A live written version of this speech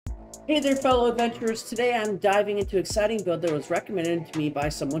Hey there, fellow adventurers. Today I'm diving into an exciting build that was recommended to me by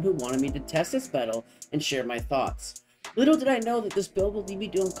someone who wanted me to test this metal and share my thoughts. Little did I know that this build will lead me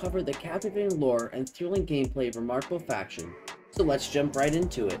to uncover the captivating lore and thrilling gameplay of a remarkable faction. So let's jump right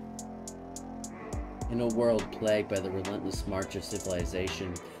into it. In a world plagued by the relentless march of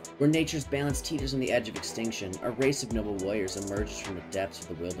civilization, where nature's balance teeters on the edge of extinction, a race of noble warriors emerges from the depths of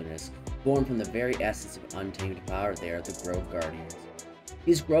the wilderness. Born from the very essence of untamed power, they are the Grove Guardians.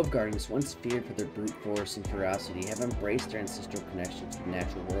 These Grove Guardians, once feared for their brute force and ferocity, have embraced their ancestral connection to the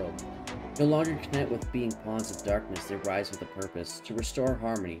natural world. No longer content with being pawns of darkness, they rise with a purpose, to restore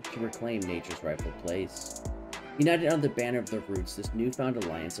harmony, to reclaim nature's rightful place. United under the banner of their roots, this newfound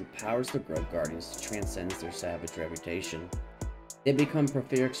alliance empowers the Grove Guardians to transcend their savage reputation. They become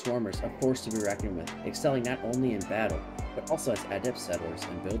prolific swarmers, a force to be reckoned with, excelling not only in battle, but also as adept settlers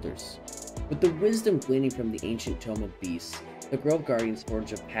and builders. With the wisdom gleaning from the ancient Tome of Beasts, the Grove Guardians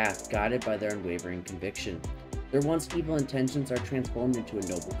forge a path guided by their unwavering conviction. Their once evil intentions are transformed into a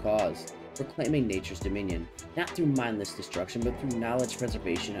noble cause, proclaiming nature's dominion, not through mindless destruction, but through knowledge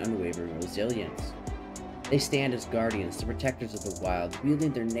preservation and unwavering resilience. They stand as guardians, the protectors of the wild,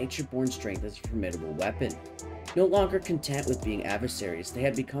 wielding their nature-born strength as a formidable weapon. No longer content with being adversaries, they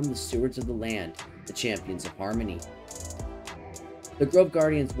had become the stewards of the land, the champions of harmony. The Grove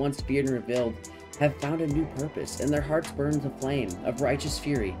Guardians, once feared and revealed, have found a new purpose, and their hearts burn with a flame of righteous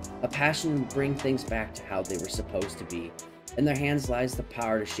fury, a passion to bring things back to how they were supposed to be. In their hands lies the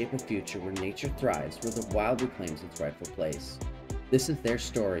power to shape a future where nature thrives, where the wild reclaims its rightful place. This is their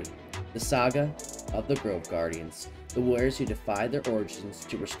story, the saga of the Grove Guardians, the warriors who defy their origins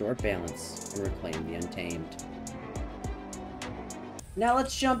to restore balance and reclaim the untamed. Now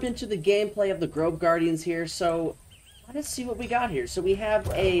let's jump into the gameplay of the Grove Guardians here. So let's see what we got here. So we have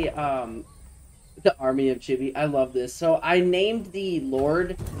the army of Chibi. I love this. So I named the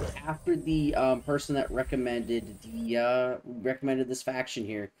Lord after the person that recommended this faction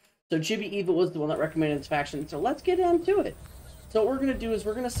here. So Chibi Evil was the one that recommended this faction. So let's get into it. So what we're gonna do is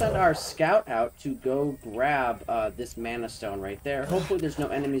we're gonna send our scout out to go grab this mana stone right there. Hopefully there's no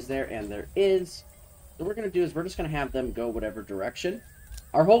enemies there, and there is. So what we're gonna do is we're just gonna have them go whatever direction.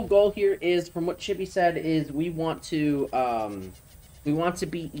 Our whole goal here is, from what Chibi said, is we want to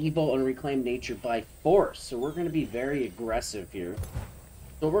be evil and reclaim nature by force. So we're going to be very aggressive here.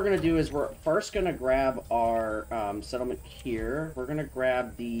 So what we're going to do is we're first going to grab our settlement here. We're going to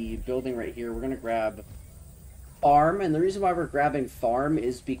grab the building right here. We're going to grab farm. And the reason why we're grabbing farm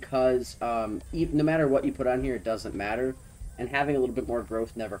is because no matter what you put on here, it doesn't matter. And having a little bit more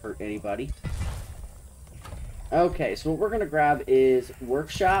growth never hurt anybody. Okay, so what we're going to grab is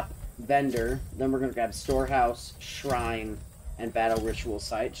workshop, vendor. Then we're going to grab storehouse, shrine, and battle ritual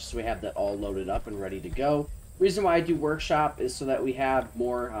site, just so we have that all loaded up and ready to go. Reason why I do workshop is so that we have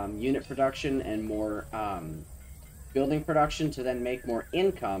more unit production and more building production to then make more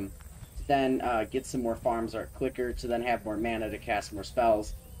income, to then get some more farms art quicker, to then have more mana to cast more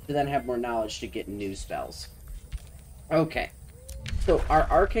spells, to then have more knowledge to get new spells. Okay, so our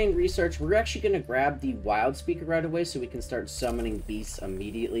arcane research, we're actually going to grab the wild speaker right away so we can start summoning beasts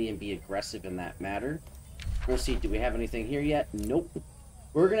immediately and be aggressive in that matter. Let's see, do we have anything here yet? Nope.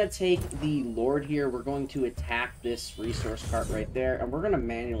 We're going to take the Lord here. We're going to attack this resource cart right there, and we're going to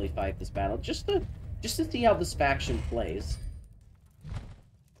manually fight this battle just to see how this faction plays.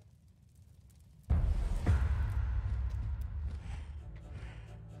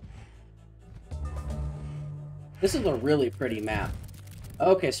 This is a really pretty map.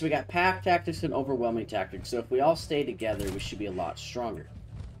 Okay, so we got pack tactics and overwhelming tactics. So if we all stay together, we should be a lot stronger.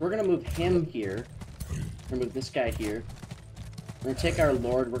 We're going to move him here. We're going to move this guy here. We're going to take our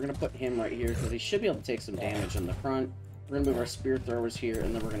Lord. We're going to put him right here because he should be able to take some damage on the front. We're going to move our spear throwers here,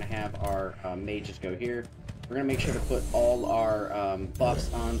 and then we're going to have our mages go here. We're going to make sure to put all our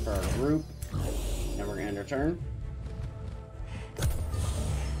buffs on for our group. And we're going to end our turn.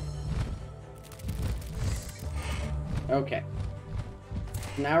 Okay.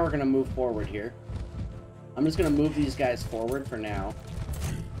 Now we're going to move forward here. I'm just going to move these guys forward for now.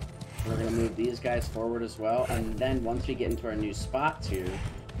 We're going to move these guys forward as well, and then once we get into our new spots here,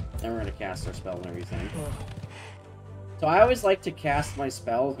 then we're going to cast our spell and everything. So I always like to cast my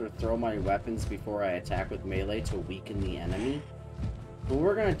spells or throw my weapons before I attack with melee to weaken the enemy. So what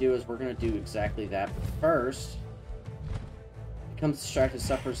we're going to do is we're going to do exactly that. But first, becomes distracted,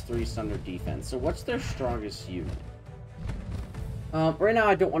 suffers 3 thunder defense. So what's their strongest unit? Right now,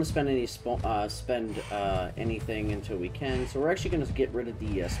 I don't want to spend anything until we can, so we're actually going to get rid of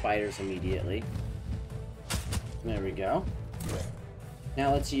the spiders immediately. There we go.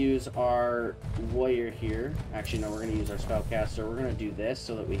 Now let's use our warrior here. Actually, no, we're going to use our spellcaster. We're going to do this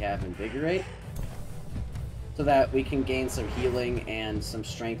so that we have invigorate. So that we can gain some healing and some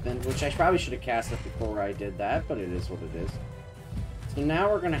strengthen, which I probably should have cast it before I did that, but it is what it is. So now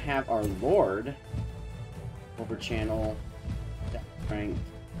we're going to have our Lord over channel strength.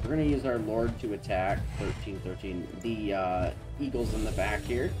 We're going to use our Lord to attack 13, the eagles in the back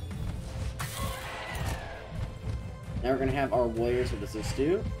here. Now we're going to have our warriors with assist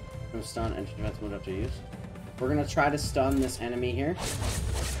do. From stun, enter defense mode after use. We're going to try to stun this enemy here.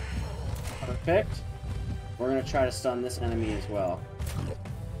 Perfect. We're going to try to stun this enemy as well.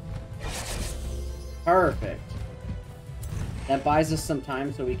 Perfect. That buys us some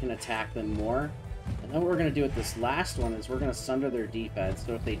time so we can attack them more. And then what we're going to do with this last one is we're going to sunder their defense.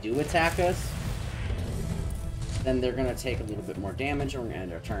 So if they do attack us, then they're going to take a little bit more damage and we're going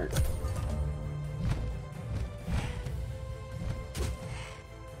to end our turn.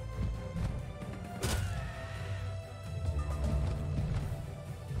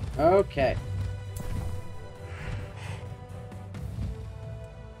 Okay.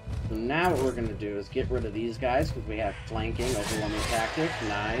 So now what we're going to do is get rid of these guys because we have flanking, overwhelming tactic.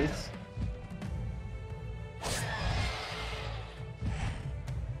 Nice.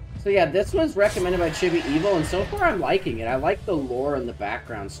 So yeah, this was recommended by Chibi Evil, and so far I'm liking it. I like the lore and the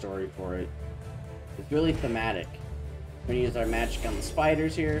background story for it. It's really thematic. We're going to use our magic on the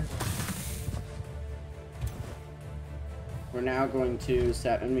spiders here. We're now going to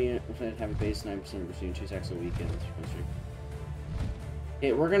set enemy have a base 9% receiving 2 attacks a weekend.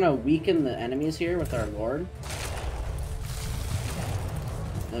 Okay, we're gonna weaken the enemies here with our Lord.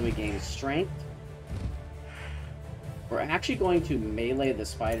 Then we gain strength. We're actually going to melee the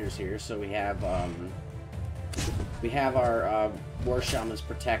spiders here, so we have our war shamans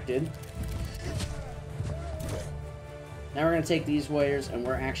protected. Now we're gonna take these warriors and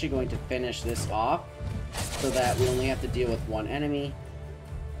we're actually going to finish this off, so that we only have to deal with one enemy.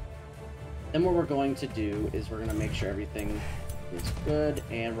 Then what we're going to do is we're going to make sure everything is good,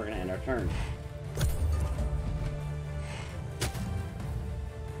 and we're going to end our turn.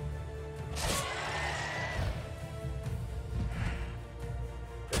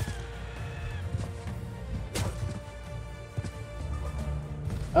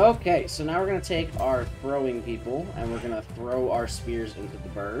 Okay, so now we're going to take our throwing people, and we're going to throw our spears into the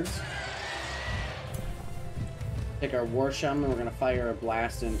birds. Take our war shaman, we're going to fire a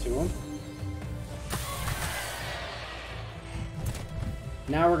blast into him.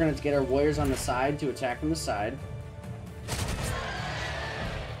 Now we're going to get our warriors on the side to attack from the side.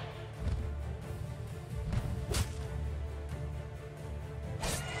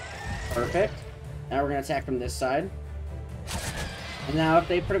 Perfect. Now we're going to attack from this side. And now if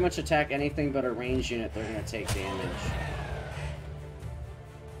they pretty much attack anything but a ranged unit, they're going to take damage.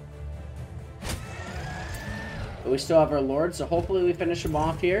 But we still have our Lord, so hopefully we finish him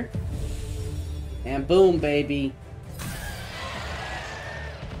off here. And boom, baby.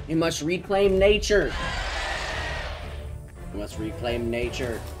 You must reclaim nature. You must reclaim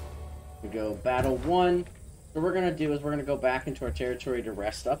nature. We go battle 1. What we're going to do is we're going to go back into our territory to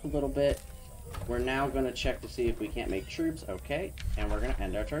rest up a little bit. We're now going to check to see if we can't make troops. Okay. And we're going to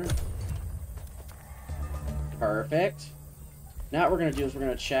end our turn. Perfect. Now what we're going to do is we're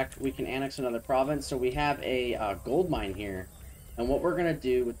going to check. We can annex another province. So we have a gold mine here. And what we're going to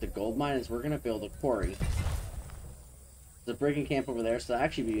do with the gold mine is we're going to build a quarry. There's a brigging camp over there, so that'd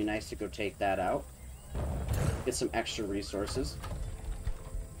actually be nice to go take that out. Get some extra resources.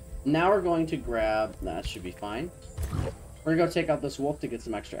 Now we're going to grab... That should be fine. We're going to go take out this wolf to get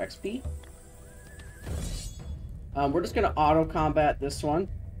some extra XP. We're just going to auto-combat this one.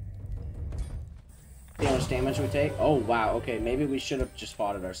 See how much damage we take. Oh, wow. Okay, maybe we should have just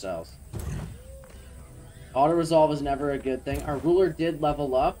fought it ourselves. Auto-resolve is never a good thing. Our ruler did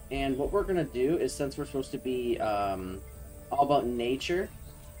level up, and what we're going to do is, since we're supposed to be all about nature,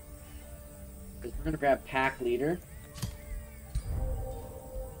 is we're going to grab pack leader.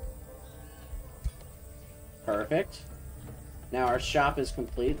 Perfect. Now our shop is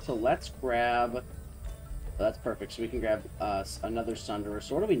complete, so let's grab... Oh, that's perfect, so we can grab another Sunderer.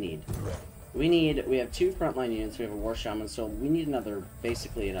 So what do we need? We have 2 frontline units, we have a War Shaman, so we need another,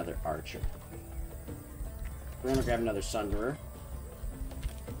 basically another Archer. We're going to grab another Sunderer.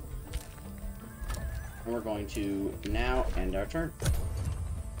 And we're going to now end our turn.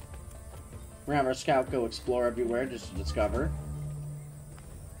 We're going to have our scout go explore everywhere just to discover.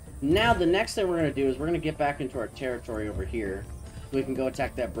 Now the next thing we're going to do is we're going to get back into our territory over here. So we can go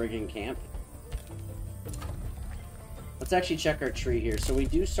attack that brigging camp. Let's actually check our tree here. So we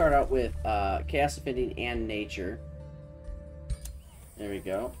do start out with Chaos Affinity and Nature. There we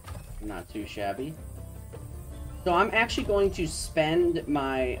go. Not too shabby. So I'm actually going to spend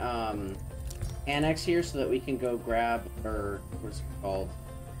my annex here so that we can go grab, or what's it called?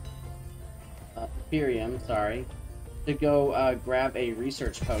 Imperium, sorry. To go grab a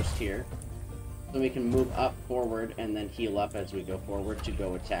research post here. So we can move up forward and then heal up as we go forward to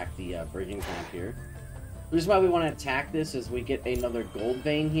go attack the bridging camp here. The reason why we want to attack this is we get another gold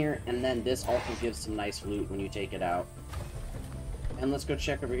vein here, and then this also gives some nice loot when you take it out. And let's go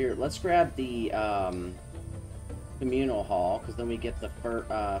check over here. Let's grab the communal hall, because then we get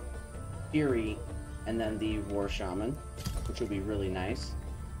the Fury and then the War Shaman, which will be really nice.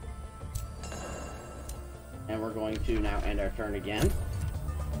 And we're going to now end our turn again.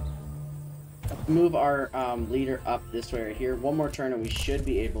 Move our leader up this way right here. One more turn and we should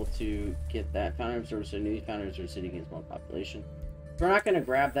be able to get that. Foundry Observer, new Foundry Observer City gains more population. We're not going to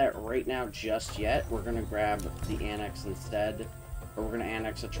grab that right now just yet. We're going to grab the annex instead. Or we're going to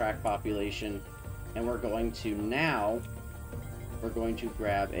annex a track population. And we're going to now, we're going to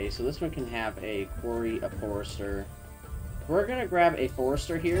grab a, so this one can have a quarry, a forester. We're going to grab a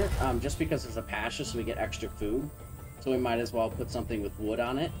forester here, just because it's a pasture so we get extra food. So we might as well put something with wood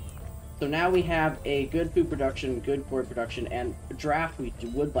on it. So now we have a good food production, good quarry production, and draft we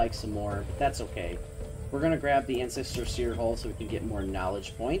would like some more, but that's okay. We're going to grab the Ancestor Seer Hole so we can get more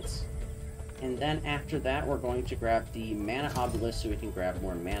knowledge points. And then after that, we're going to grab the Mana Obelisk so we can grab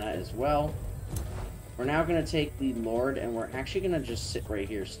more mana as well. We're now going to take the Lord, and we're actually going to just sit right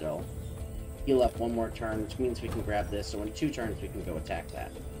here still. Heal up one more turn, which means we can grab this, so in 2 turns we can go attack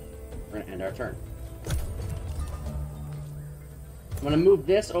that. We're going to end our turn. I'm going to move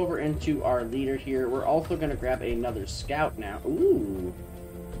this over into our leader here. We're also going to grab another scout now. Ooh.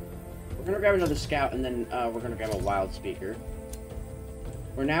 We're going to grab another scout, and then we're going to grab a wild speaker.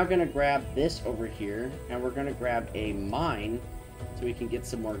 We're now going to grab this over here, and we're going to grab a mine so we can get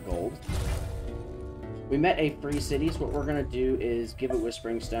some more gold. We met a free city, so what we're going to do is give it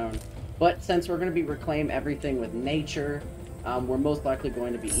Whispering Stone. But since we're going to be reclaim everything with nature, we're most likely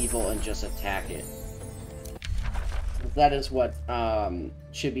going to be evil and just attack it. That is what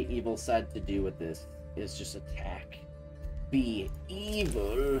should be evil said to do with this, is just attack. Be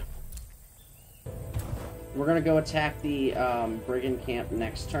evil. We're going to go attack the brigand camp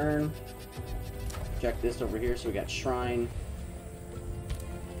next turn. Check this over here. So we got Shrine.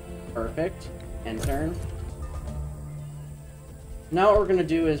 Perfect. End turn. Now what we're going to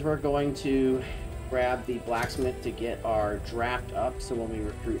do is we're going to grab the blacksmith to get our draft up, so when we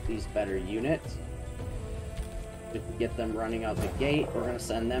recruit these better units, we can get them running out the gate. We're going to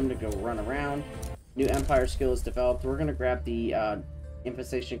send them to go run around. New Empire skill is developed. We're going to grab the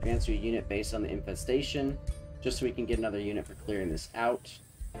infestation grants you a unit based on the infestation, just so we can get another unit for clearing this out.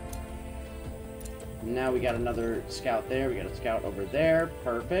 Now we got another scout there. We got a scout over there.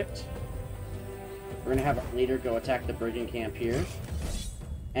 Perfect. We're going to have our leader go attack the brigand camp here.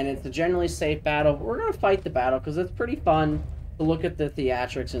 And it's a generally safe battle. We're going to fight the battle because it's pretty fun to look at the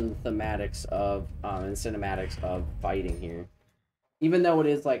theatrics and the thematics of, and cinematics of fighting here. Even though it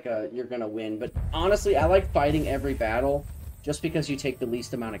is like you're going to win. But honestly, I like fighting every battle just because you take the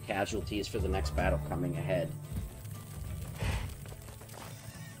least amount of casualties for the next battle coming ahead.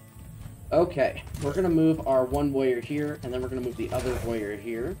 Okay, we're going to move our one warrior here, and then we're going to move the other warrior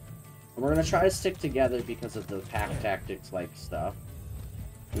here. And we're going to try to stick together because of the pack tactics-like stuff.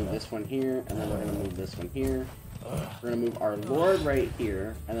 Move this one here, and then we're going to move this one here. We're going to move our Lord right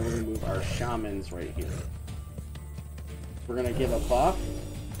here, and then we're going to move our Shamans right here. We're going to give a buff,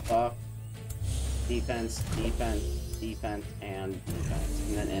 defense, defense, defense, and defense.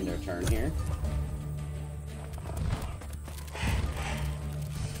 And then end our turn here.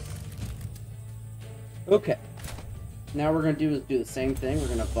 Okay. Now we're going to do the same thing. We're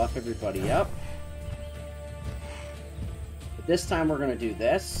going to buff everybody up. But this time we're going to do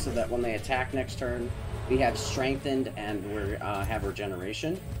this, so that when they attack next turn, we have strengthened and we have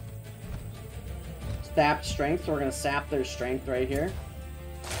regeneration. Sap strength, so we're going to sap their strength right here.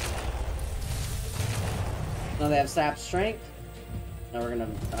 Now they have sap strength. Now we're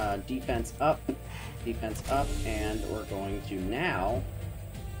going to defense up, and we're going to now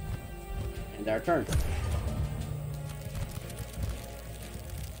end our turn.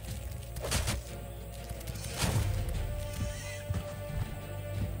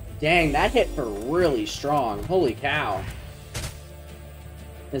 Dang, that hit for really strong. Holy cow.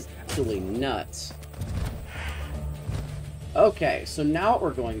 It's absolutely nuts. Okay, so now what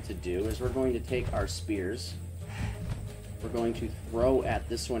we're going to do is we're going to take our spears. We're going to throw at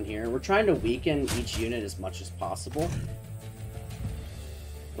this one here. We're trying to weaken each unit as much as possible.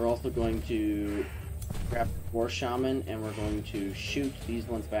 We're also going to Grab 4 shaman, and we're going to shoot these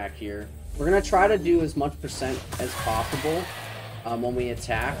ones back here. We're going to try to do as much percent as possible when we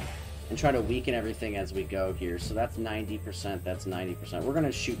attack, and try to weaken everything as we go here. So that's 90%, that's 90%. We're going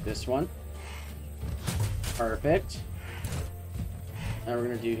to shoot this one. Perfect. Now what we're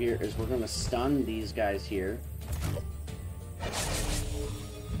going to do here is we're going to stun these guys here.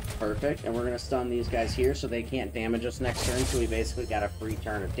 Perfect. And we're going to stun these guys here so they can't damage us next turn. So we basically got a free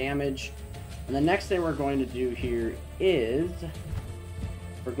turn of damage. And the next thing we're going to do here is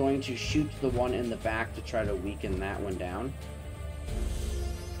we're going to shoot the one in the back to try to weaken that one down.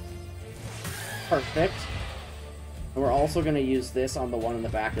 Perfect. And we're also going to use this on the one in the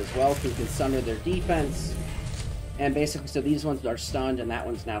back as well, so we can sunder their defense. And basically, so these ones are stunned, and that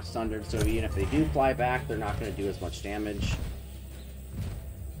one's now sundered, so even if they do fly back, they're not going to do as much damage.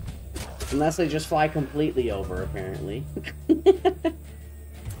 Unless they just fly completely over, apparently.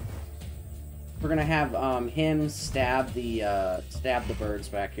 We're going to have him stab the birds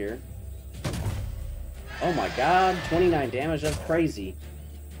back here. Oh my god, 29 damage, that's crazy.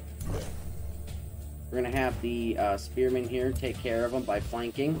 We're going to have the spearmen here take care of them by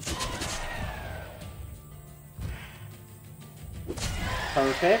flanking.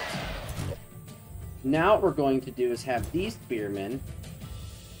 Perfect. Now what we're going to do is have these spearmen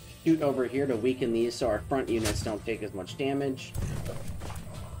shoot over here to weaken these so our front units don't take as much damage.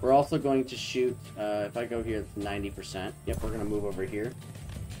 We're also going to shoot, if I go here, it's 90%. Yep, we're going to move over here.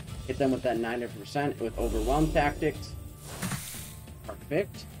 Hit them with that 90% with overwhelm tactics.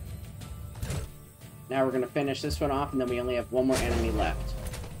 Perfect. Now we're going to finish this one off, and then we only have one more enemy left.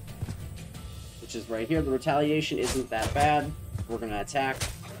 Which is right here. The retaliation isn't that bad. We're going to attack.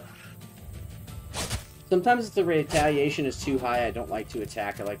 Sometimes if the retaliation is too high, I don't like to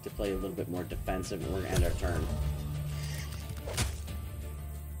attack. I like to play a little bit more defensive, and we're going to end our turn.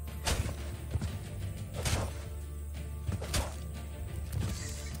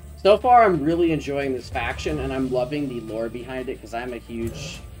 So far, I'm really enjoying this faction, and I'm loving the lore behind it, because I'm a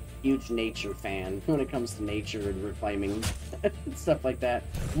huge nature fan when it comes to nature and reclaiming and stuff like that.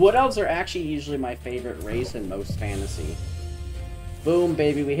 Wood elves are actually usually my favorite race in most fantasy. Boom,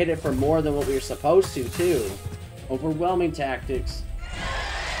 baby, we hit it for more than what we were supposed to, too. Overwhelming tactics.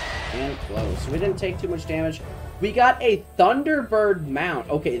 And close. We didn't take too much damage. We got a Thunderbird mount.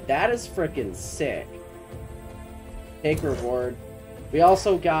 Okay, that is freaking sick. Take reward. We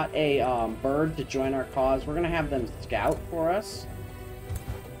also got a bird to join our cause. We're going to have them scout for us.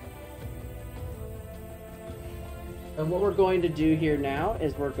 And what we're going to do here now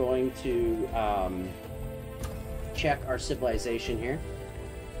is we're going to check our civilization here.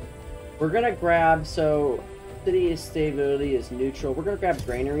 We're going to grab, so city stability is neutral. We're going to grab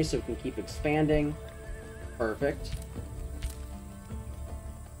granary so we can keep expanding. Perfect.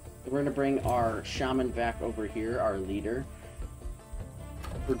 We're going to bring our shaman back over here, our leader.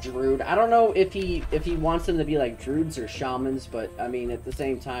 For Druid. I don't know if he wants them to be like Druids or Shamans, but I mean at the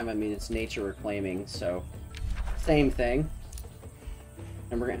same time, I mean it's nature reclaiming, so same thing.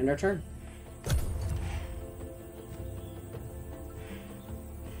 And we're gonna end our turn.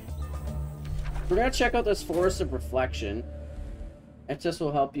 We're gonna check out this Forest of Reflection. Excess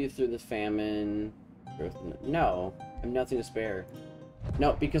will help you through the famine. No, I have nothing to spare.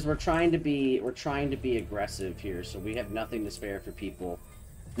 No, because we're trying to be aggressive here, so we have nothing to spare for people.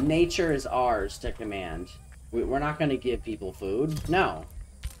 Nature is ours to command. We're not going to give people food. No.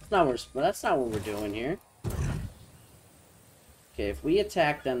 That's not what we're doing here. Okay, if we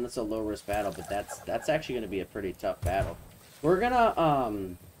attack them, that's a low-risk battle, but that's actually going to be a pretty tough battle. We're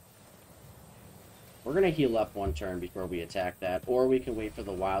gonna heal up one turn before we attack that, or we can wait for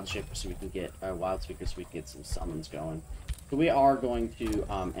the Wild Shaper so we can get Wild Speaker so we can get some summons going. So we are going to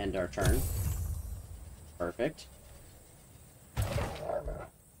end our turn. Perfect.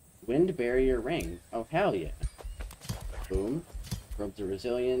 Wind Barrier Ring. Oh, hell yeah. Boom. Rope to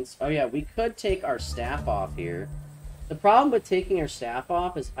Resilience. Oh, yeah, we could take our staff off here. The problem with taking our staff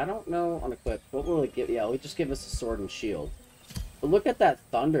off is, I don't know on equip. What will it give? Yeah, it'll just give us a sword and shield. But look at that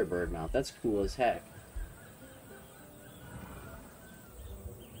Thunderbird mount. That's cool as heck.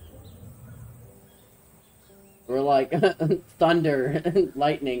 We're like, thunder,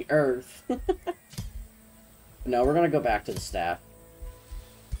 lightning, earth. No, we're going to go back to the staff.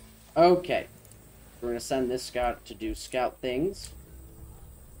 Okay. We're going to send this scout to do scout things.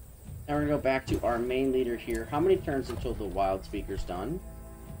 Now we're going to go back to our main leader here. How many turns until the Wild Speaker's done?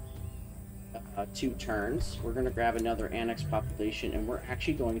 2 turns. We're going to grab another annex population, and we're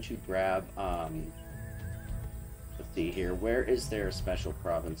actually going to grab, let's see here. Where is their special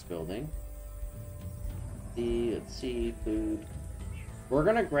province building? Let's see, food. We're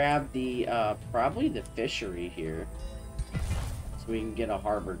gonna grab the, probably the fishery here. So we can get a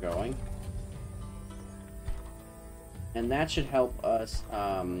harbor going. And that should help us,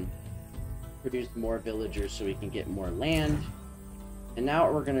 produce more villagers so we can get more land. And now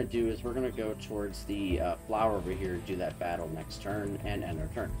what we're gonna do is we're gonna go towards the, flower over here to do that battle next turn and end our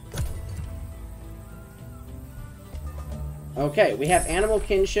turn. Okay, we have animal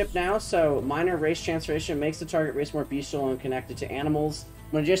kinship now, so minor race transformation makes the target race more bestial and connected to animals.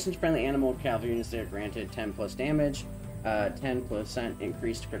 When adjacent to friendly animal cavalry units, they are granted 10 plus damage, 10%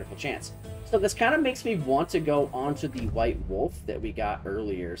 increased critical chance. So this kind of makes me want to go onto the white wolf that we got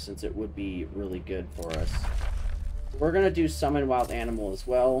earlier, since it would be really good for us. We're going to do summon wild animal as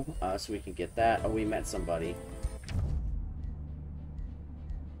well, so we can get that. Oh, we met somebody.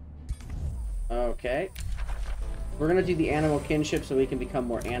 Okay. We're going to do the animal kinship so we can become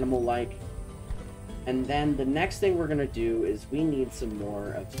more animal-like. And then the next thing we're going to do is we need some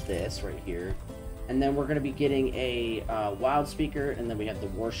more of this right here. And then we're going to be getting a wild speaker, and then we have the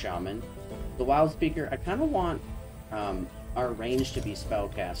war shaman. The wild speaker, I kind of want our range to be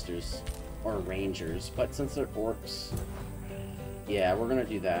spellcasters or rangers, but since they're orcs, yeah, we're going to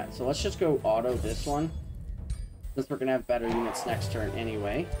do that. So let's just go auto this one, since we're going to have better units next turn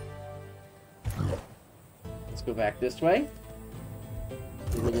anyway. Let's go back this way.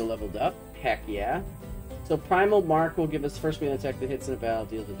 We're really leveled up. Heck yeah. So Primal Mark will give us first melee attack that hits in a battle,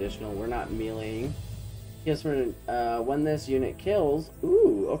 deals additional. We're not meleeing. Yes, when this unit kills...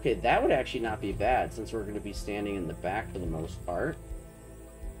 Ooh, okay, that would actually not be bad, since we're going to be standing in the back for the most part.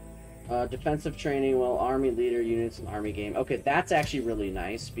 Defensive training, well, army leader units and army game. Okay, that's actually really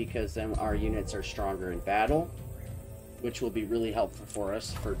nice, because then our units are stronger in battle, which will be really helpful for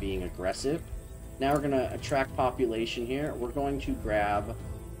us for being aggressive. Now we're going to attract population here. We're going to grab...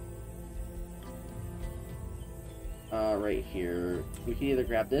 right here. We can either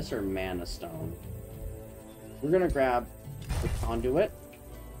grab this or Mana Stone. We're going to grab the Conduit.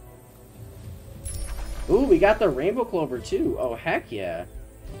 Ooh, we got the Rainbow Clover too. Oh, heck yeah.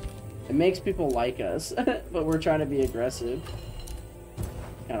 It makes people like us, but we're trying to be aggressive.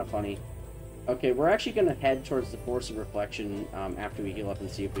 Kind of funny. Okay, we're actually going to head towards the Force of Reflection after we heal up and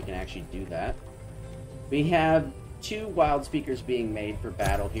see if we can actually do that. We have 2 wild speakers being made for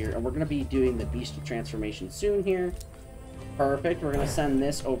battle here, and we're going to be doing the bestial transformation soon here. Perfect. We're going to send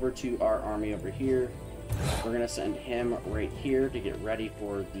this over to our army over here. We're going to send him right here to get ready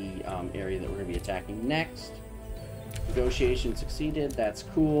for the area that we're going to be attacking next. Negotiation succeeded. That's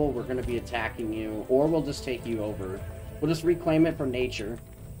cool. We're going to be attacking you, or we'll just take you over. We'll just reclaim it from nature.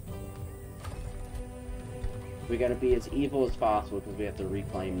 We got to be as evil as possible because we have to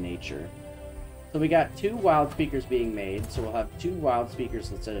reclaim nature. So we got 2 wild speakers being made, so we'll have 2 wild speakers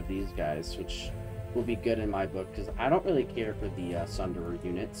instead of these guys, which will be good in my book, because I don't really care for the Sunderer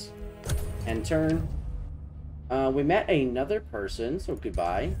units. End turn. We met another person, so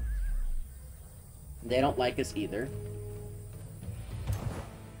goodbye. They don't like us either.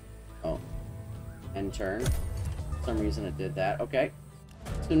 Oh. End turn. For some reason it did that. Okay.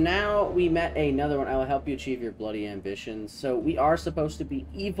 So now we met another one. I will help you achieve your bloody ambitions. So we are supposed to be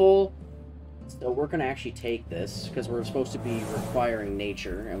evil. So we're going to actually take this, because we're supposed to be requiring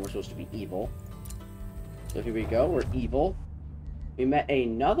nature, and we're supposed to be evil. So here we go, we're evil. We met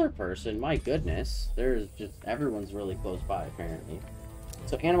another person, my goodness. There's just, everyone's really close by, apparently.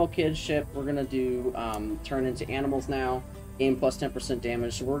 So animal kinship, we're going to do, turn into animals now. Gain plus 10%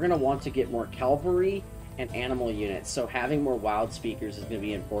 damage, so we're going to want to get more cavalry and animal units. So having more wild speakers is going to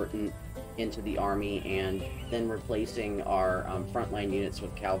be important into the army, and then replacing our frontline units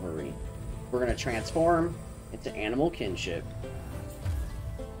with cavalry. We're going to transform into animal kinship.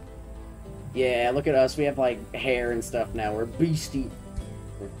 Yeah, look at us. We have, like, hair and stuff now. We're beastie.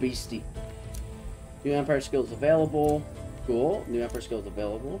 We're beastie. New Empire skills available. Cool. New Empire skills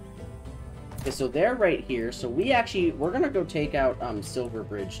available. Okay, so they're right here. So we're going to go take out Silver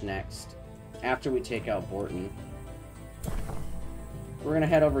Bridge next. After we take out Borton. We're going to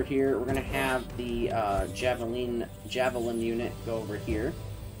head over here. We're going to have the Javelin unit go over here.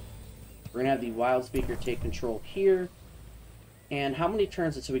 We're going to have the Wild Speaker take control here. And how many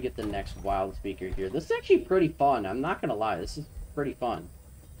turns until we get the next Wild Speaker here? This is actually pretty fun. I'm not going to lie. This is pretty fun.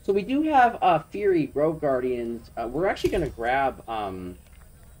 So we do have Fury Grove Guardians. We're actually going to grab...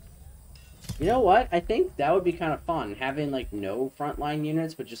 you know what? I think that would be kind of fun. Having, like, no frontline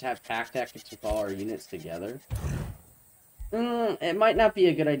units, but just have tactics to call our units together. It might not be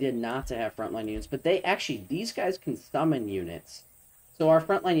a good idea not to have frontline units, but these guys can summon units. So our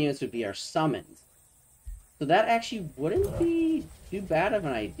frontline units would be our summons. So that actually wouldn't be too bad of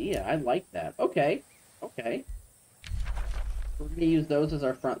an idea. I like that. Okay. Okay. We're going to use those as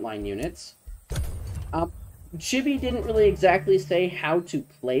our frontline units. Chibi didn't really exactly say how to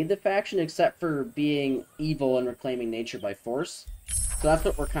play the faction, except for being evil and reclaiming nature by force. So that's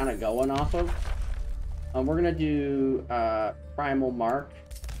what we're kind of going off of. We're going to do Primal Mark.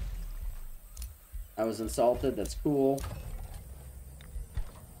 I was insulted, that's cool.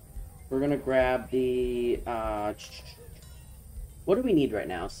 We're going to grab the... what do we need right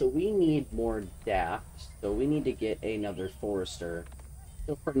now? So we need more Daft, so we need to get another Forester.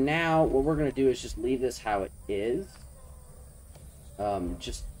 So for now, what we're going to do is just leave this how it is.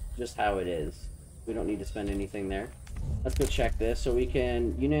 Just how it is. We don't need to spend anything there. Let's go check this. So we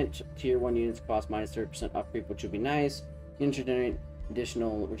can unit tier 1 units cost minus 30% upgrade, which would be nice. Unit generate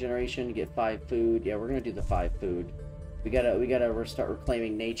additional regeneration, get 5 food. Yeah, we're going to do the 5 food. We gotta start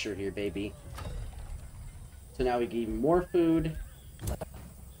reclaiming nature here, baby. So now we get even more food.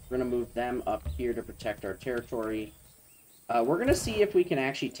 We're going to move them up here to protect our territory. We're going to see if we can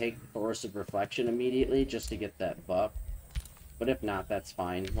actually take the Forest of Reflection immediately, just to get that buff. But if not, that's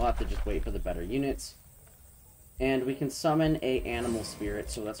fine. We'll have to just wait for the better units. And we can summon a animal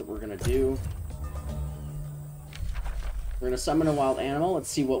spirit, so that's what we're going to do. We're going to summon a wild animal. Let's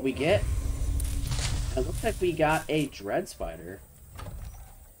see what we get. It looks like we got a dread spider.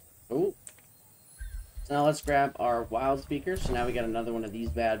 Oh. So now let's grab our wild speaker. So now we got another one of these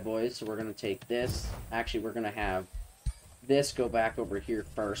bad boys. So we're going to take this. Actually, we're going to have this go back over here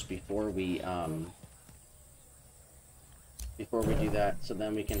first before we do that. So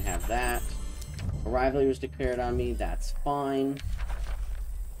then we can have that. A rivalry was declared on me. That's fine.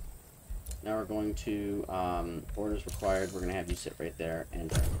 Now we're going to orders required. We're going to have you sit right there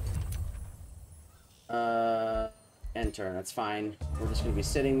and enter. That's fine. We're just going to be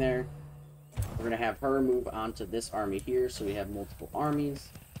sitting there. We're going to have her move on to this army here, so we have multiple armies.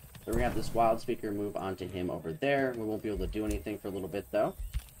 Then we have this wild speaker move on to him over there. We won't be able to do anything for a little bit, though.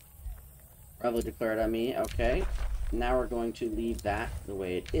 Rivalry declared on me. Okay. Now we're going to leave that the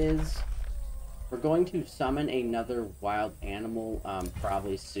way it is. We're going to summon another wild animal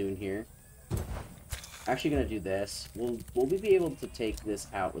probably soon here. Actually going to do this. Will we be able to take this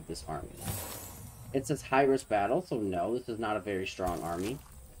out with this army? It says high-risk battle, so no, this is not a very strong army.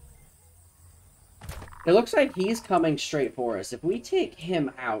 It looks like he's coming straight for us. If we take him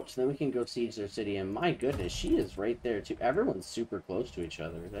out, then we can go siege their city, and my goodness, she is right there too. Everyone's super close to each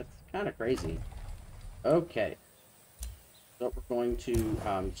other. That's kind of crazy. Okay. So we're going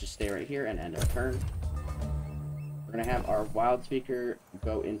to just stay right here and end our turn. We're going to have our wild speaker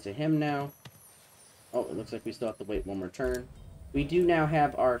go into him now. Oh, it looks like we still have to wait one more turn. We do now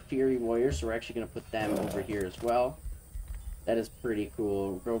have our Fury Warriors, so we're actually going to put them over here as well. That is pretty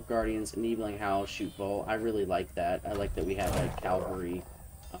cool. Grove Guardians, Enabling Howl, Shoot Bow. I really like that. I like that we have, like, cavalry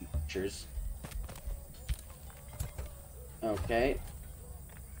pictures. Okay.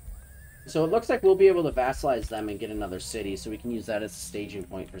 So it looks like we'll be able to vassalize them and get another city, so we can use that as a staging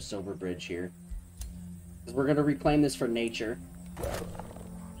point for Silver Bridge here. Because we're going to reclaim this for nature.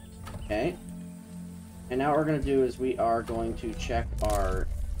 Okay. And now what we're going to do is we are going to check our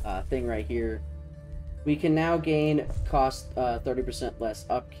thing right here. We can now gain cost 30% less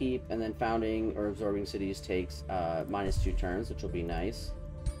upkeep, and then founding or absorbing cities takes -2 turns, which will be nice.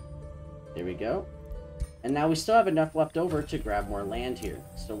 There we go. And now we still have enough left over to grab more land here.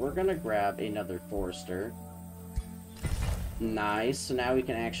 So we're going to grab another Forester. Nice. So now we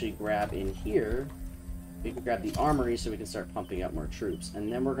can actually grab in here. We can grab the armory so we can start pumping up more troops.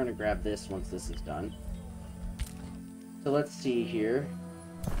 And then we're going to grab this once this is done. So let's see here.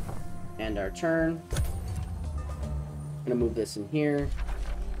 End our turn. I'm going to move this in here.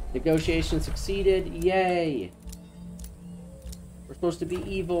 Negotiation succeeded. Yay! We're supposed to be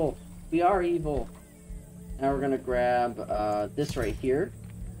evil. We are evil. Now we're going to grab this right here.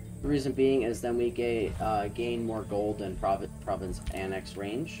 The reason being is then we gain more gold and province annex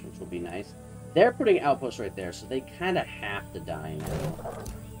range, which will be nice. They're putting outposts right there, so they kind of have to die now.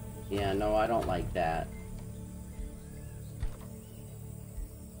 Yeah, no, I don't like that.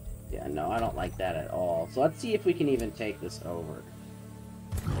 Yeah, no, I don't like that at all. So let's see if we can even take this over.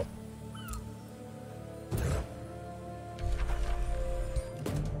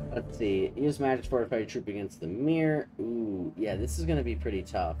 Let's see. Use magic fortified troop against the mirror. Ooh, yeah, this is going to be pretty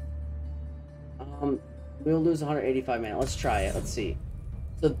tough. We'll lose 185 mana. Let's try it. Let's see.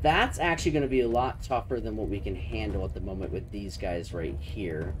 So that's actually going to be a lot tougher than what we can handle at the moment with these guys right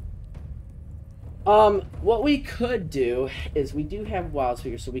here. What we could do is we do have wild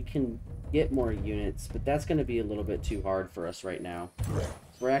speaker, so we can get more units, but that's going to be a little bit too hard for us right now. So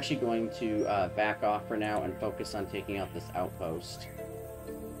we're actually going to back off for now and focus on taking out this outpost.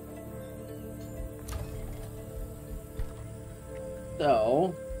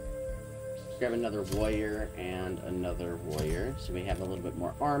 So, grab another warrior and another warrior. So we have a little bit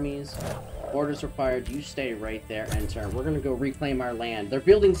more armies. Orders required. You stay right there. Enter. We're going to go reclaim our land. They're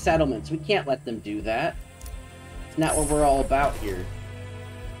building settlements. We can't let them do that. It's not what we're all about here.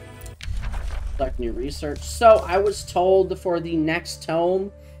 Select new research. So I was told for the next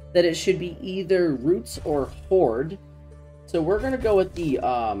tome that it should be either Roots or Horde. So we're going to go with the,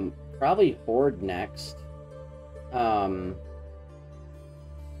 probably Horde next.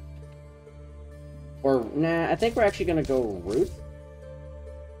 Or, nah, I think we're actually going to go Roots.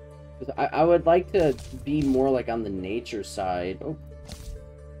 I would like to be more like on the nature side. Oh,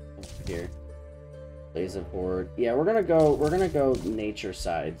 over here. Blaze of Horde. Yeah, we're gonna go nature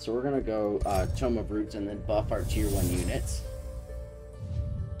side. So we're gonna go Tome of Roots and then buff our tier 1 units.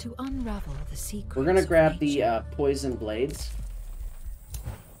 To unravel the secrets. We're gonna grab the poison blades.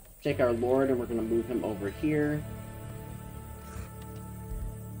 Take our lord and we're gonna move him over here.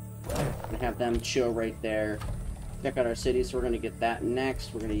 And have them chill right there. Check out our city, so we're going to get that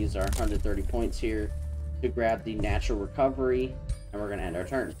next. We're going to use our 130 points here to grab the natural recovery, and we're going to end our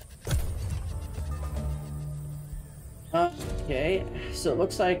turn. Okay, so it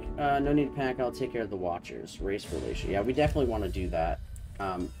looks like no need to panic. I'll take care of the Watchers. Race relation. Yeah, we definitely want to do that.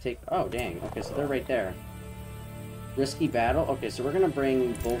 Oh, dang. Okay, so they're right there. Risky battle. Okay, so we're going to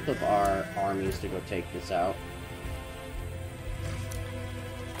bring both of our armies to go take this out.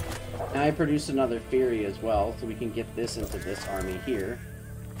 Now I produced another Fury as well, so we can get this into this army here.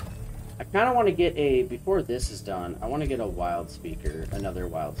 I kind of want to get a, before this is done, I want to get a Wild Speaker, another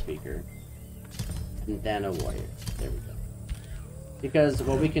Wild Speaker. And then a Warrior. There we go. Because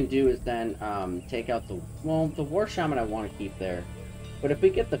what we can do is then take out the, well, the War Shaman I want to keep there. But if we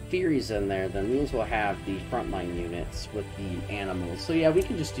get the Furies in there, then means we'll have the frontline units with the animals. So yeah, we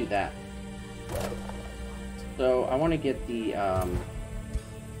can just do that. So I want to get the,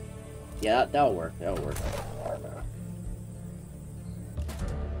 yeah, that'll work. That'll work.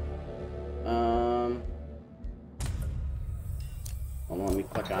 Hold on, let me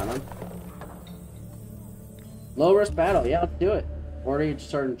click on them. Low risk battle. Yeah, let's do it. Order each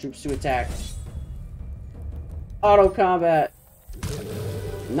certain troops to attack. Auto combat.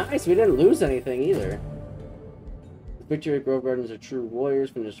 Nice. We didn't lose anything either. Victory at Grove Gardens are true warriors.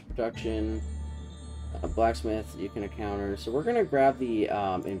 Finish production. A blacksmith you can encounter. So we're gonna grab the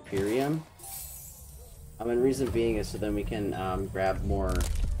Imperium. And reason being is so then we can grab more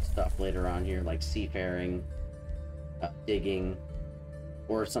stuff later on here, like seafaring, digging,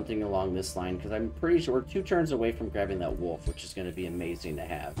 or something along this line. Because I'm pretty sure we're 2 turns away from grabbing that wolf, which is going to be amazing to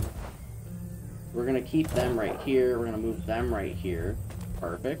have. We're gonna keep them right here. We're gonna move them right here.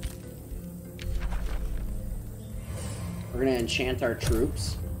 Perfect. We're gonna enchant our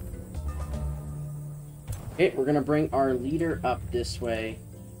troops. Okay, we're gonna bring our leader up this way,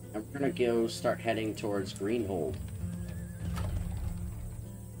 and we're gonna go start heading towards Greenhold.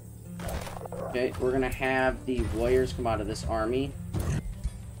 Okay, we're gonna have the warriors come out of this army.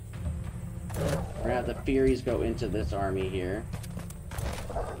 We're gonna have the Furies go into this army here.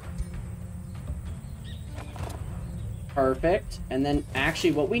 Perfect. And then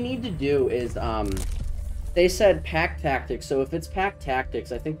actually what we need to do is they said pack tactics, so if it's pack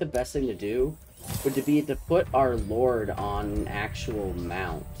tactics, I think the best thing to do would be to put our lord on an actual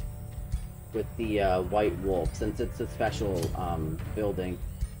mount with the white wolf, since it's a special building.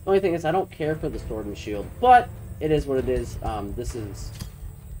 The only thing is I don't care for the sword and shield, but it is what it is. This is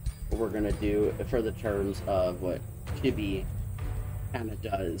what we're gonna do for the terms of what Chibi kind of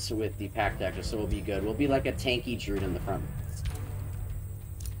does with the pack tactics, so we'll be good. We'll be like a tanky druid in the front.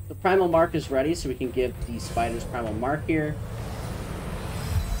 The primal mark is ready, so we can give the spiders primal mark here.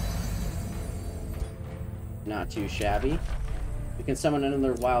 Not too shabby. We can summon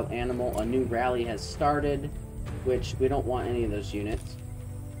another wild animal. A new rally has started, which we don't want any of those units.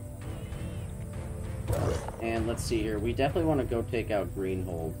 And let's see here. We definitely want to go take out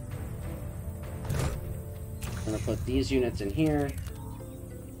Greenhold. I'm going to put these units in here.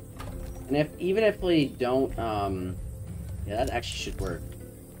 And even if we don't, yeah, that actually should work.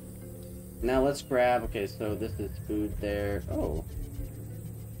 Now let's grab, okay, so this is food there. Oh.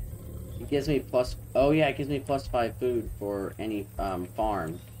 It gives me plus, oh yeah, it gives me +5 food for any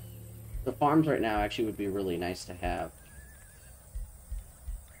farm. The farms right now actually would be really nice to have.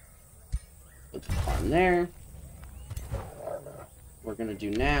 Put the farm there. We're gonna do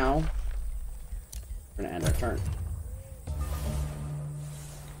now, we're gonna end our turn.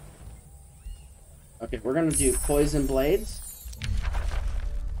 Okay, we're gonna do poison blades.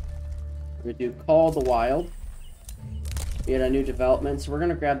 We're gonna do Call the Wild. We had a new development, so we're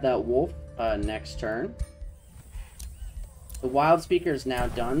gonna grab that wolf next turn. The wild speaker is now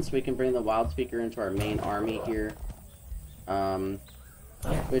done, so we can bring the wild speaker into our main army here.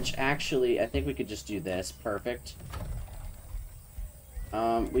 Which actually, I think we could just do this. Perfect.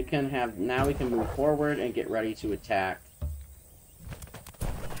 We can have, now we can move forward and get ready to attack.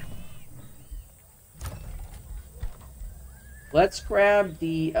 Let's grab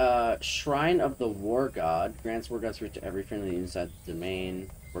the Shrine of the War God. Grants War God's fruit to every friendly inside the domain.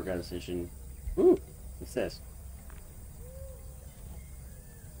 War God decision. Ooh, what's this?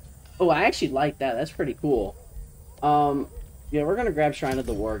 Oh, I actually like that. That's pretty cool. Yeah, we're gonna grab Shrine of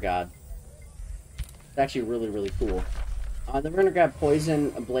the War God. It's actually really, really cool. Then we're gonna grab Poison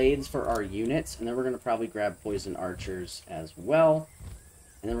Blades for our units, and then we're gonna probably grab Poison Archers as well.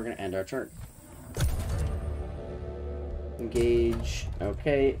 And then we're gonna end our turn. Engage.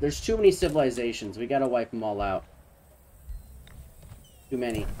 Okay, there's too many civilizations. We gotta wipe them all out. Too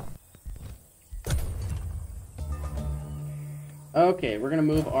many. Okay, we're gonna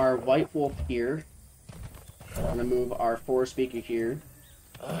move our White Wolf here. We're gonna move our Forest Speaker here.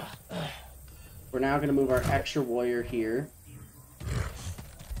 We're now gonna move our Extra Warrior here.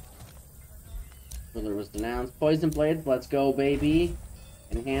 Ruler was denounced. Poison Blades, let's go, baby.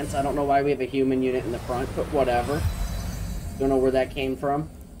 Enhance. I don't know why we have a human unit in the front, but whatever. Don't know where that came from.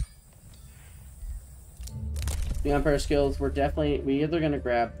 The Empire skills, we're either gonna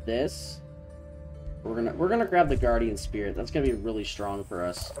grab this. We're gonna grab the Guardian Spirit. That's gonna be really strong for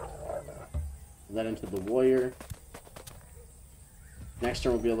us. Put that into the warrior. Next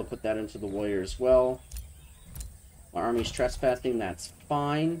turn we'll be able to put that into the warrior as well. My army's trespassing, that's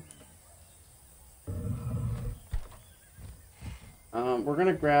fine. We're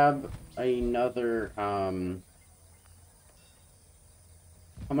gonna grab another how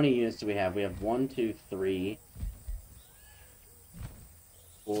many units do we have? We have 1, 2, 3,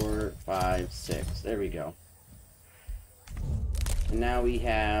 4, 5, 6. There we go. And now we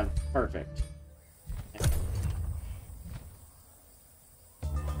have perfect. I'm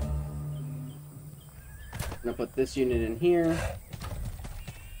gonna put this unit in here.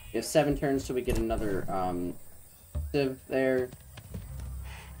 We have 7 turns till we get another civ there.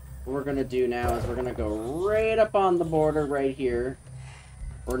 What we're gonna do now is we're gonna go right up on the border right here.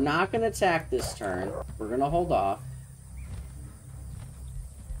 We're not gonna attack this turn. We're gonna hold off.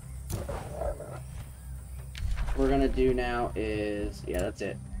 What we're gonna do now is, yeah, that's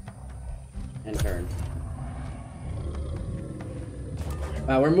it. End turn.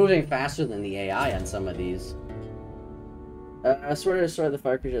 Wow, we're moving faster than the AI on some of these. Sort of destroy the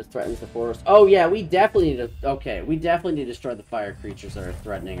fire creature that threatens the forest. Oh yeah, we definitely need to. Okay, we definitely need to destroy the fire creatures that are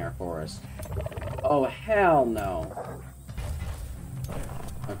threatening our forest. Oh hell no.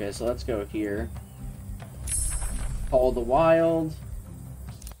 Okay, so let's go here. Call the Wild.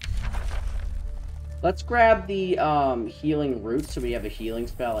 Let's grab the healing root so we have a healing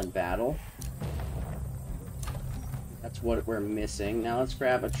spell in battle. That's what we're missing. Now let's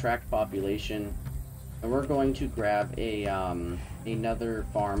grab Attract Population. And we're going to grab a another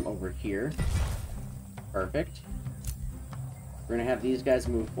farm over here. Perfect. We're going to have these guys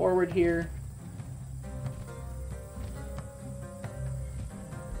move forward here.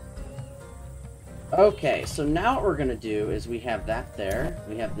 Okay, so now what we're going to do is we have that there.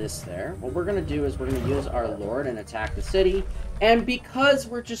 We have this there. What we're going to do is we're going to use our Lord and attack the city. And because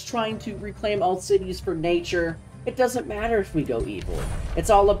we're just trying to reclaim all cities for nature, it doesn't matter if we go evil. It's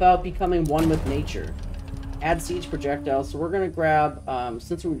all about becoming one with nature. Add siege projectiles. So we're gonna grab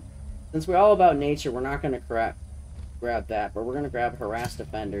since we're all about nature, we're not gonna grab that, but we're gonna grab harass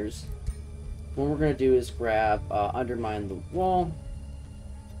defenders. What we're gonna do is grab undermine the wall.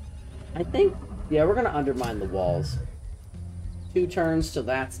 I think, yeah, we're gonna undermine the walls. 2 turns till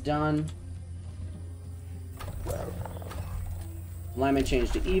that's done. Alignment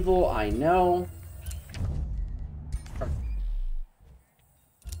change to evil. I know.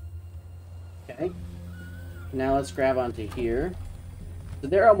 Okay. Now let's grab onto here. So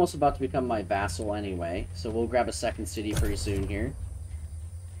they're almost about to become my vassal anyway. So we'll grab a second city pretty soon here.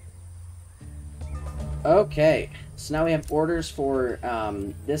 Okay. So now we have orders for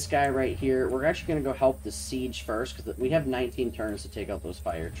this guy right here. We're actually going to go help the siege first, because we have 19 turns to take out those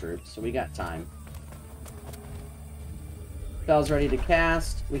fire troops. So we got time. Spell's ready to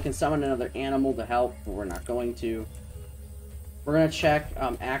cast. We can summon another animal to help, but we're not going to. We're going to check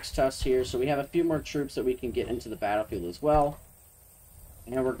Axe Tusk here, so we have a few more troops that we can get into the battlefield as well.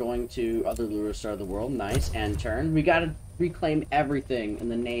 And we're going to Other Lure Star of the World. Nice. End turn. We got to reclaim everything in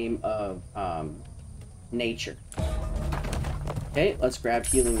the name of nature. Okay, let's grab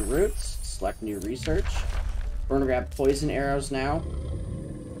Healing Roots. Select New Research. We're going to grab Poison Arrows now.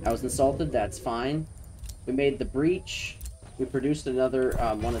 I was insulted. That's fine. We made the Breach. We produced another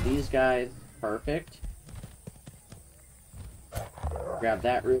one of these guys. Perfect. Grab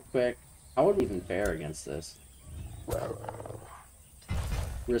that real quick. How would we even fare against this?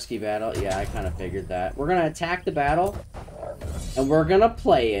 Risky battle. Yeah, I kind of figured that. We're going to attack the battle. And we're going to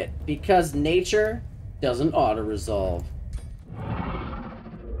play it. Because nature doesn't auto-resolve.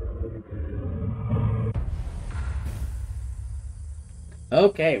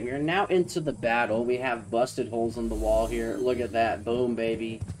 Okay, we are now into the battle. We have busted holes in the wall here. Look at that. Boom,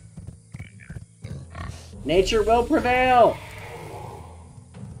 baby. Nature will prevail!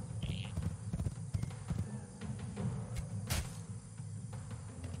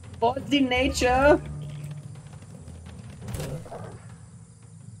 For the nature!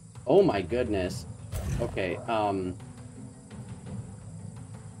 Oh my goodness. Okay, I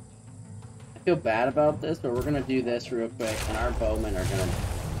feel bad about this, but we're gonna do this real quick, and our bowmen are gonna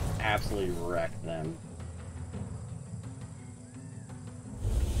absolutely wreck them.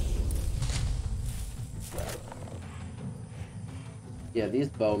 Yeah, these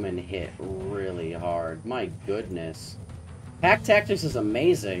bowmen hit really hard. My goodness. Pack tactics is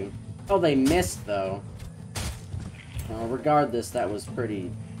amazing. Oh, they missed though. Regardless, that was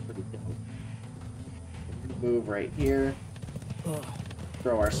pretty dope. Move right here.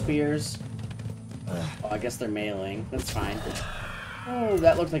 Throw our spears. Oh, I guess they're meleeing. That's fine. Oh,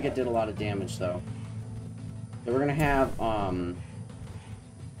 that looked like it did a lot of damage, though. So we're gonna have,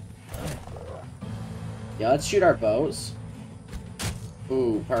 yeah, let's shoot our bows.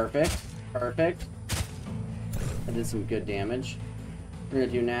 Ooh, perfect. Perfect. I did some good damage. What we're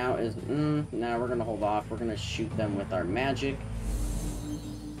gonna do now is, now we're gonna hold off. We're gonna shoot them with our magic.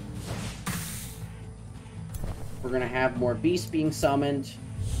 We're gonna have more beasts being summoned.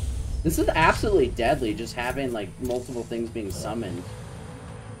 This is absolutely deadly, just having, like, multiple things being summoned.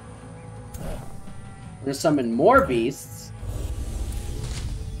 We're gonna summon more beasts.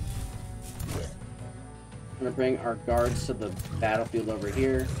 We're gonna bring our guards to the battlefield over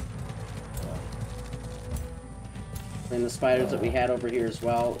here. Bring the spiders that we had over here as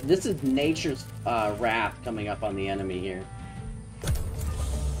well. This is nature's wrath coming up on the enemy here.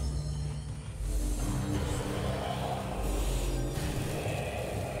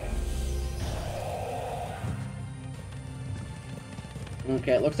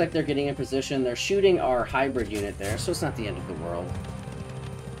 Okay, it looks like they're getting in position. They're shooting our hybrid unit there, so it's not the end of the world.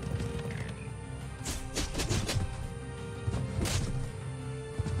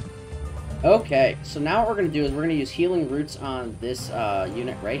 Okay, so now what we're going to do is we're going to use healing roots on this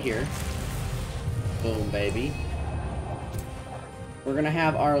unit right here. Boom, baby. We're going to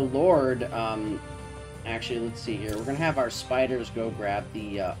have our lord, actually, let's see here. We're going to have our spiders go grab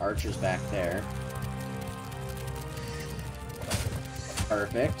the archers back there.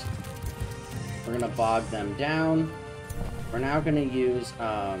 Perfect. We're going to bog them down. We're now going to use,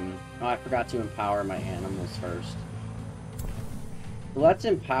 oh, I forgot to empower my animals first. Let's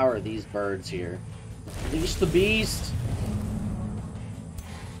empower these birds here. Unleash the beast!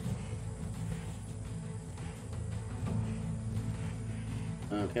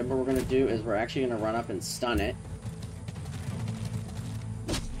 Okay, what we're going to do is we're actually going to run up and stun it.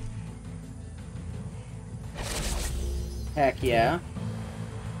 Heck yeah.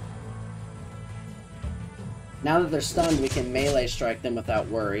 Now that they're stunned, we can melee strike them without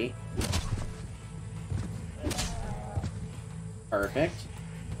worry. Perfect.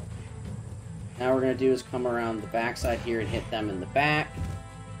 Now what we're going to do is come around the backside here and hit them in the back.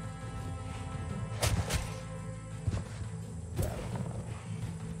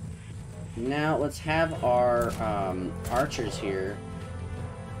 Now let's have our archers here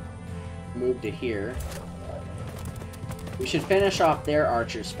move to here. We should finish off their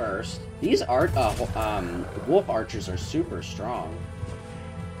archers first. These wolf archers are super strong.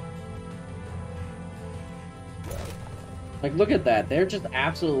 Like, look at that. They're just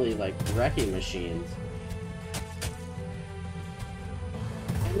absolutely, like, wrecking machines.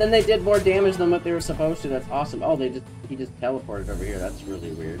 And then they did more damage than what they were supposed to. That's awesome. Oh, he just teleported over here. That's really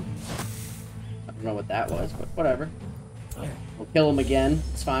weird. I don't know what that was, but whatever. We'll kill him again.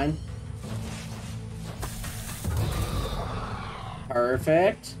 It's fine.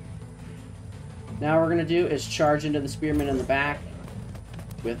 Perfect. Now what we're going to do is charge into the spearmen in the back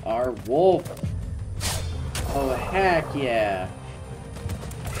with our wolf. Oh, heck yeah.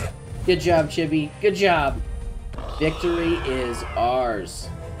 Good job, Chibi. Good job. Victory is ours.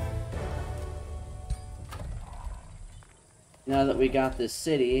 Now that we got this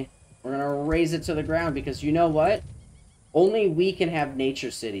city, we're going to raise it to the ground because you know what? Only we can have nature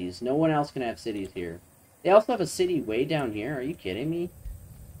cities. No one else can have cities here. They also have a city way down here. Are you kidding me?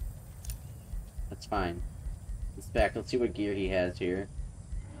 That's fine. inspect. Let's see what gear he has here.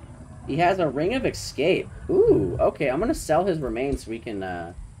 He has a ring of escape. Ooh, okay. I'm gonna sell his remains so we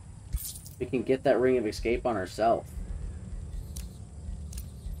can get that ring of escape on ourselves.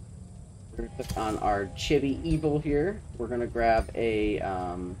 We're gonna click on our Chibi Evil here. We're gonna grab a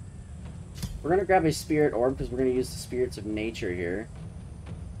spirit orb because we're gonna use the spirits of nature here.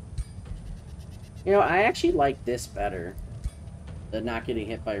 You know, I actually like this better. The not getting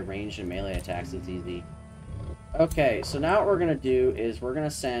hit by ranged and melee attacks is easy. Okay, so now what we're gonna do is we're gonna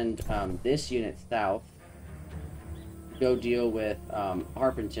send this unit south. Go deal with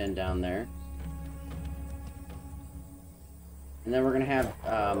Harpington down there. And then we're going to have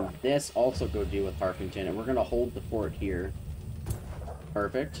this also go deal with Harpington, and we're going to hold the fort here.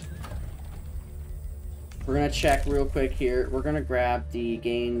 Perfect. We're going to check real quick here. We're going to grab the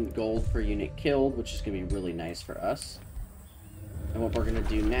gain gold per unit killed, which is going to be really nice for us. And what we're going to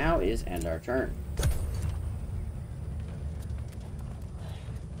do now is end our turn.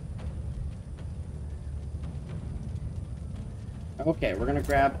 Okay, we're going to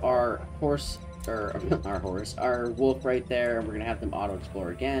grab our horse... or our wolf right there, and we're gonna have them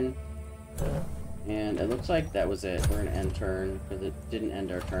auto-explore again. And it looks like that was it. We're gonna end turn, because it didn't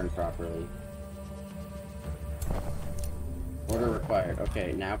end our turn properly. Order required.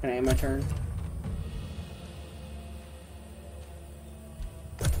 Okay, now can I end my turn?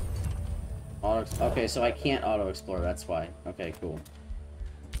 Okay, so I can't auto-explore, that's why. Okay, cool.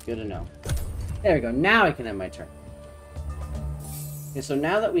 Good to know. There we go, now I can end my turn. Okay, so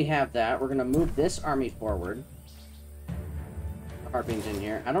now that we have that, we're going to move this army forward. Harpington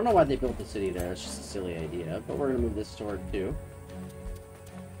here. I don't know why they built the city there. It's just a silly idea. But we're going to move this forward too.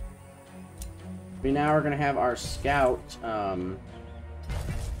 Now we're going to have our scout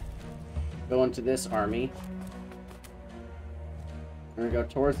go into this army. We're going to go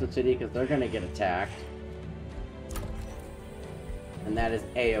towards the city because they're going to get attacked. And that is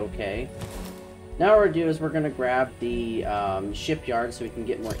A-okay. Now what we're going to do is we're going to grab the shipyard so we can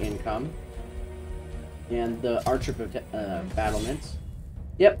get more income. And the archer battlements.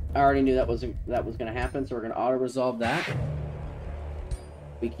 Yep, I already knew that was going to happen, so we're going to auto-resolve that.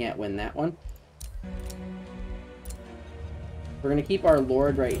 We can't win that one. We're going to keep our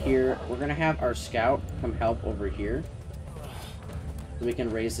lord right here. We're going to have our scout come help over here. So we can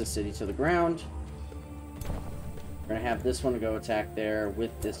raise the city to the ground. We're going to have this one go attack there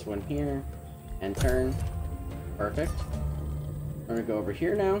with this one here. And turn. Perfect. We're going to go over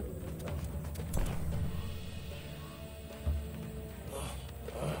here now.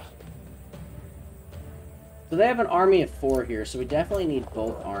 So they have an army of 4 here, so we definitely need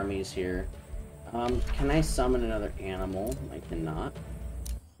both armies here. Can I summon another animal? I cannot.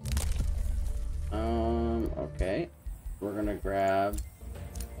 Okay. We're going to grab...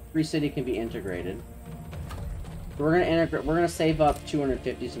 3 city can be integrated. So we're going to save up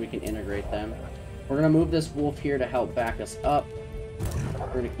 250 so we can integrate them. We're going to move this wolf here to help back us up. We're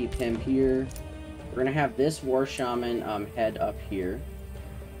going to keep him here. We're going to have this war shaman head up here.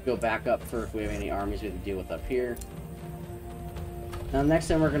 Go back up for if we have any armies we have to deal with up here. Now the next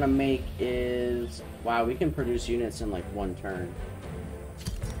thing we're going to make is... Wow, we can produce units in like 1 turn.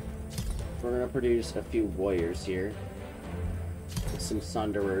 We're going to produce a few warriors here. With some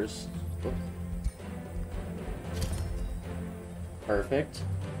sunderers. Oops. Perfect.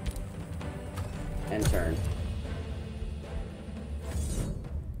 And turn.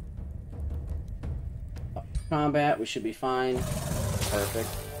 Combat, we should be fine. Perfect.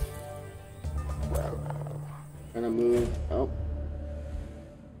 We're gonna move. Oh.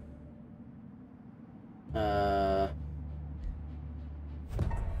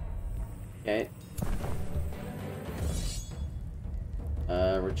 Okay.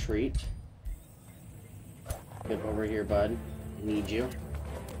 Retreat. Get over here, bud. Need you.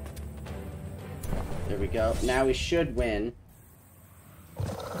 There we go. Now we should win.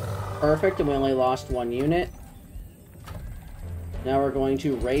 Perfect, and we only lost 1 unit. Now we're going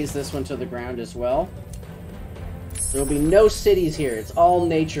to raise this one to the ground as well. There will be no cities here. It's all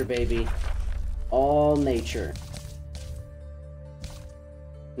nature, baby. All nature.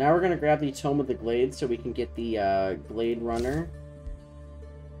 Now we're going to grab the Tome of the Glade so we can get the Glade Runner.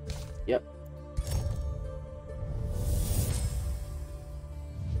 Yep.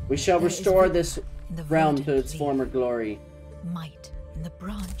 We shall restore this realm to its former glory. Might in the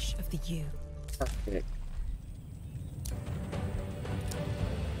branch of the yew. Perfect.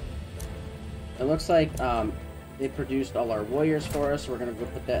 It looks like they produced all our warriors for us. We're going to go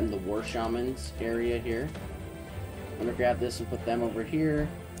put that in the war shamans area here. I'm going to grab this and put them over here.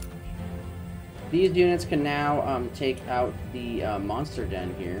 These units can now take out the monster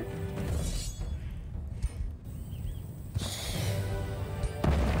den here.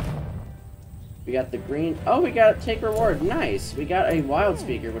 We got the green. Oh, we got take reward. Nice. We got a wild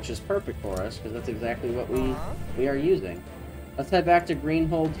speaker, which is perfect for us because that's exactly what we are using. Let's head back to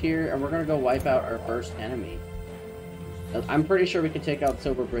Greenhold here, and we're gonna go wipe out our first enemy. I'm pretty sure we can take out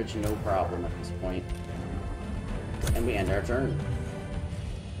Silver Bridge no problem at this point. And we end our turn.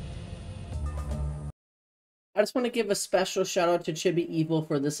 I just want to give a special shout out to Chibi Evil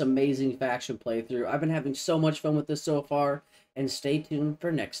for this amazing faction playthrough. I've been having so much fun with this so far, and stay tuned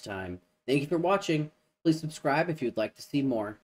for next time. Thank you for watching. Please subscribe if you'd like to see more.